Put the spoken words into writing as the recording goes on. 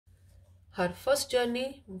Her first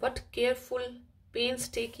journey, what careful,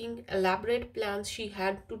 painstaking, elaborate plans she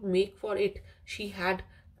had to make for it. She had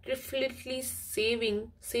carefully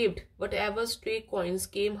saved whatever stray coins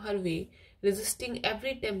came her way, resisting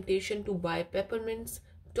every temptation to buy peppermints,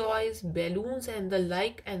 toys, balloons and the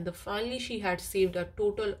like, and finally she had saved a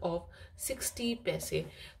total of 60 पैसे.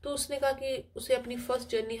 तो उसने कहा कि उसे अपनी first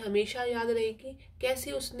journey हमेशा याद रहेगी,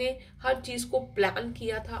 कैसे उसने हर चीज़ को प्लान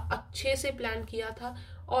किया था, अच्छे से प्लान किया था,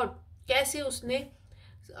 और कैसे उसने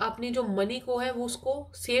अपनी जो मनी को है वो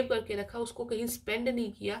उसको सेव करके रखा, उसको कहीं स्पेंड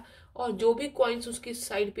नहीं किया, और जो भी कॉइन्स उसकी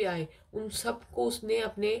साइड पे आए उन सब को उसने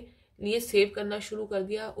अपने लिए सेव करना शुरू कर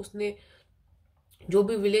दिया. उसने जो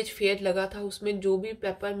भी विलेज फेयर लगा था उसमें जो भी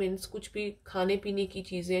पेपरमिंट्स, कुछ भी खाने पीने की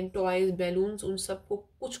चीज़ें, टॉयज, बैलून्स, उन सब को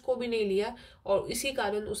कुछ को भी नहीं लिया, और इसी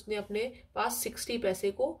कारण उसने अपने पास 60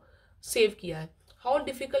 पैसे को सेव किया है. How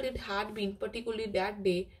difficult it had been, particularly that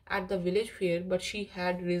day at the village fair, but she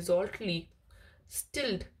had resolutely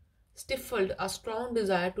stifled a strong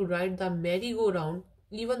desire to ride the merry-go-round,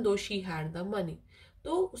 even though she had the money.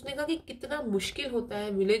 तो उसने कहा कि कितना मुश्किल होता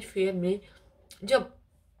है विलेज फेयर में जब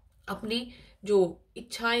अपनी जो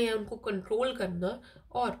इच्छाएं हैं उनको कंट्रोल करना,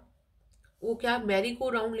 और वो क्या मैरी को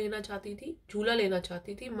राउंड लेना चाहती थी, झूला लेना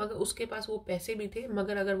चाहती थी, मगर उसके पास वो पैसे भी थे,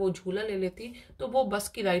 मगर अगर वो झूला ले लेती तो वो बस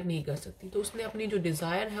की राइड नहीं कर सकती. तो उसने अपनी जो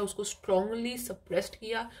डिज़ायर है उसको स्ट्रांगली सप्रेस्ड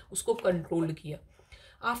किया, उसको कंट्रोल किया.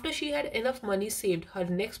 After she had enough money saved, her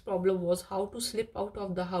next problem was how to slip out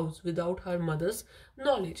of the house without her mother's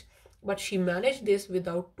knowledge, but she manage this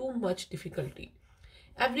without too much difficulty.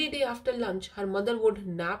 Every day after lunch, her mother would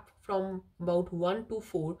nap from about 1 to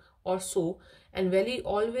 4 or so, and Veli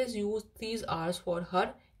always used these hours for her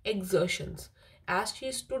exertions as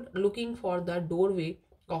she stood looking for the doorway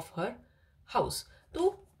of her house.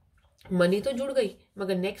 तो money तो जुड़ गई,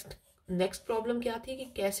 मगर next problem क्या थी कि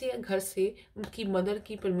कैसे घर से उनकी मदर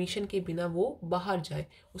की परमिशन के बिना वो बाहर जाए,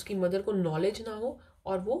 उसकी मदर को नॉलेज ना हो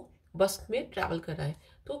और वो बस में ट्रैवल कराए.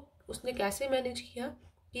 तो उसने कैसे मैनेज किया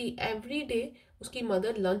कि एवरी डे उसकी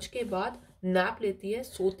मदर लंच के बाद नैप लेती है,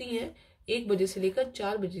 सोती हैं 1 बजे से लेकर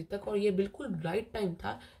 4 बजे तक, और ये बिल्कुल राइट टाइम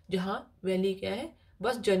था जहाँ वैली क्या है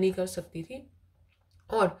बस जर्नी कर सकती थी.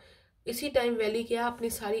 और इसी टाइम वैली क्या अपनी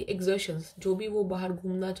सारी एग्जर्शंस, जो भी वो बाहर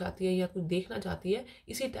घूमना चाहती है या कुछ देखना चाहती है,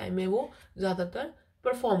 इसी टाइम में वो ज़्यादातर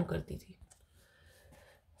परफॉर्म करती थी.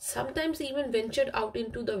 Sometimes even ventured out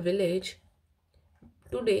into the village.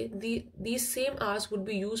 Today, these same hours would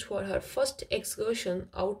be used for her first excursion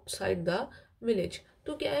outside the village.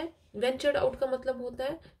 तो क्या है वेंचर्ड आउट का मतलब होता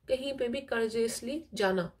है कहीं पे भी कर्जियसली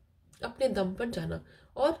जाना, अपने दम पर जाना,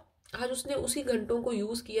 और आज उसने उसी घंटों को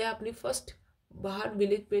यूज किया है अपनी फर्स्ट बाहर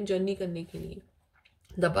विलेज में जर्नी करने के लिए.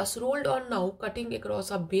 The bus rolled on now, cutting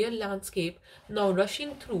across a bare landscape, now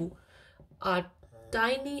rushing through a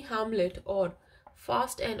tiny hamlet or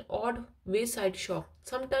fast and odd wayside shop.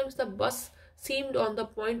 Sometimes the bus seemed on the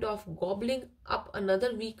point of gobbling up another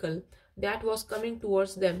vehicle that was coming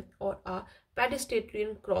towards them, or a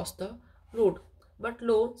pedestrian crossed the road. But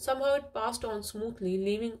lo, somehow it passed on smoothly,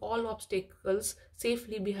 leaving all obstacles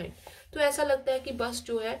safely behind. तो ऐसा लगता है कि बस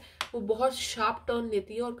जो है वो बहुत शार्प टर्न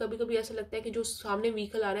लेती है, और कभी कभी ऐसा लगता है कि जो सामने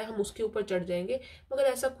व्हीकल आ रहा है हम उसके ऊपर चढ़ जाएंगे,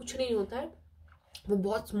 मगर ऐसा कुछ नहीं होता है, वो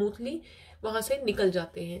बहुत स्मूथली वहां से निकल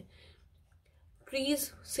जाते हैं. Trees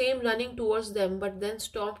seemed running towards them, but then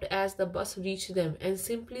stopped as the bus reached them, and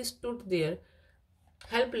simply stood there,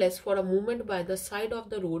 helpless for a moment by the side of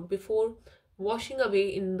the road before washing away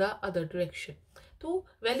in the other direction. तो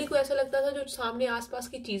valley को ऐसा लगता था जो सामने आसपास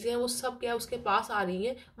की चीजें हैं वो सब क्या उसके पास आ रही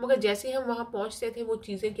हैं, मगर जैसे हम वहां पहुंचते थे वो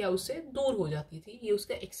चीजें क्या उससे दूर हो जाती थी. ये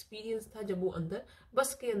उसका एक्सपीरियंस था जब वो अंदर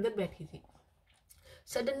बस के अंदर बैठी थी.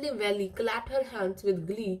 Suddenly Valley clapped her hands with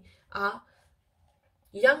glee. A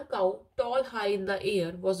young cow, tall high in the air,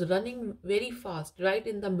 was running very fast right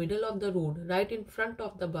in the middle of the road, right in front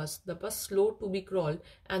of the bus. The bus slowed to be crawled,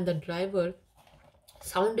 and the driver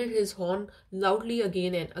sounded his horn loudly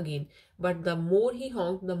again and again. But the more he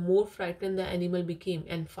honked, the more frightened the animal became,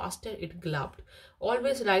 and faster it galloped,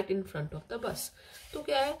 always right in front of the bus. तो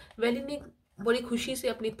क्या है valley ने बड़ी खुशी से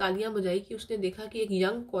अपनी तालियां बजाई कि उसने देखा कि एक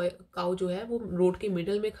यंग काऊ जो है वो रोड के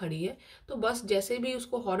मिडल में खड़ी है. तो बस जैसे भी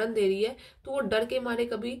उसको हॉर्न दे रही है तो वो डर के मारे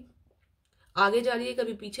कभी आगे जा रही है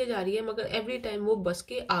कभी पीछे जा रही है, मगर एवरी टाइम वो बस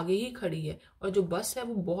के आगे ही खड़ी है, और जो बस है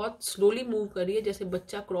वो बहुत स्लोली मूव कर रही है, जैसे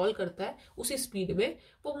बच्चा क्रॉल करता है उसी स्पीड में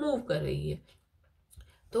वो मूव कर रही है.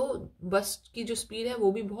 तो बस की जो स्पीड है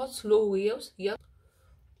वो भी बहुत स्लो हुई है उस young.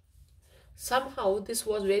 Somehow this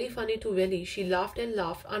was very funny to Veli. She laughed and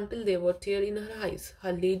laughed until there were tears in her eyes.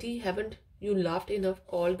 Her lady hadn't You laughed enough,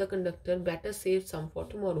 called the conductor, better save some for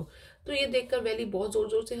tomorrow. तो ये देखकर valley बहुत जोर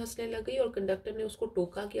जोर से हंसने लग गई और कंडक्टर ने उसको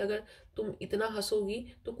टोका कि अगर तुम इतना हंसोगी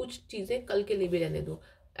तो कुछ चीजें कल के लिए भी रहने दो.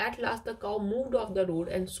 At last the cow moved off the road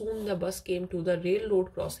and soon the bus came to the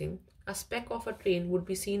railroad crossing. A speck of a train would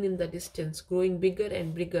be seen in the distance, growing bigger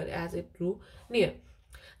and bigger as it drew near.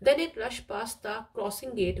 Then it rushed past the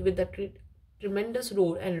crossing gate with a tremendous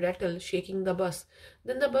roar and rattle, shaking the bus.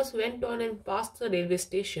 Then the bus went on and passed the railway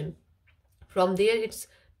station. From there it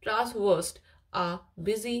traversed a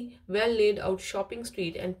busy, well-laid-out shopping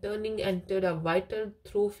street and turning entered a vital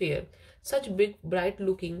thoroughfare. Such big,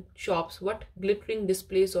 bright-looking shops, what glittering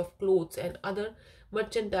displays of clothes and other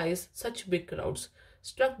merchandise, such big crowds.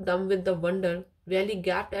 Struck dumb with the wonder, Wally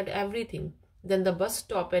gaped at everything. Then the bus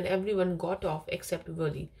stopped and everyone got off except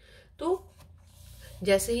Wally. तो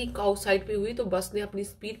जैसे ही cow side पे हुई तो बस ने अपनी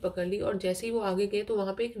speed पकड़ ली और जैसे ही वो आगे गए तो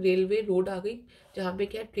वहां पे एक रेलवे रोड आ गई जहाँ पे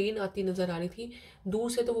क्या ट्रेन आती नजर आ रही थी. दूर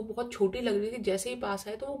से तो वो बहुत छोटी लग रही थी, जैसे ही पास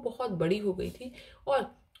आए तो वो बहुत बड़ी हो गई थी. और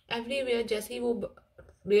एवरीवेयर जैसे ही वो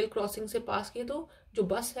रेल क्रॉसिंग से पास किए तो जो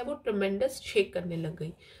बस है वो ट्रमेंडस शेक करने लग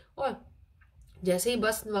गई. और जैसे ही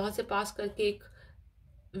बस वहां से पास करके एक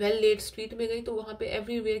वेल लेड स्ट्रीट में गई तो वहां पे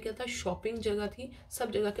एवरीवेयर क्या था, शॉपिंग जगह थी.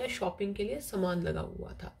 सब जगह क्या शॉपिंग के लिए सामान लगा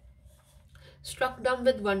हुआ था. Struck dumb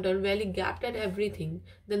with wonder, Wally gaped at everything.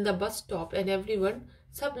 Then the bus stopped and everyone,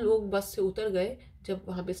 सब लोग बस से उतर गए. जब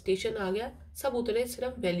वहां पे स्टेशन आ गया सब उतरे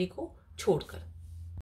सिर्फ वैली को छोड़कर.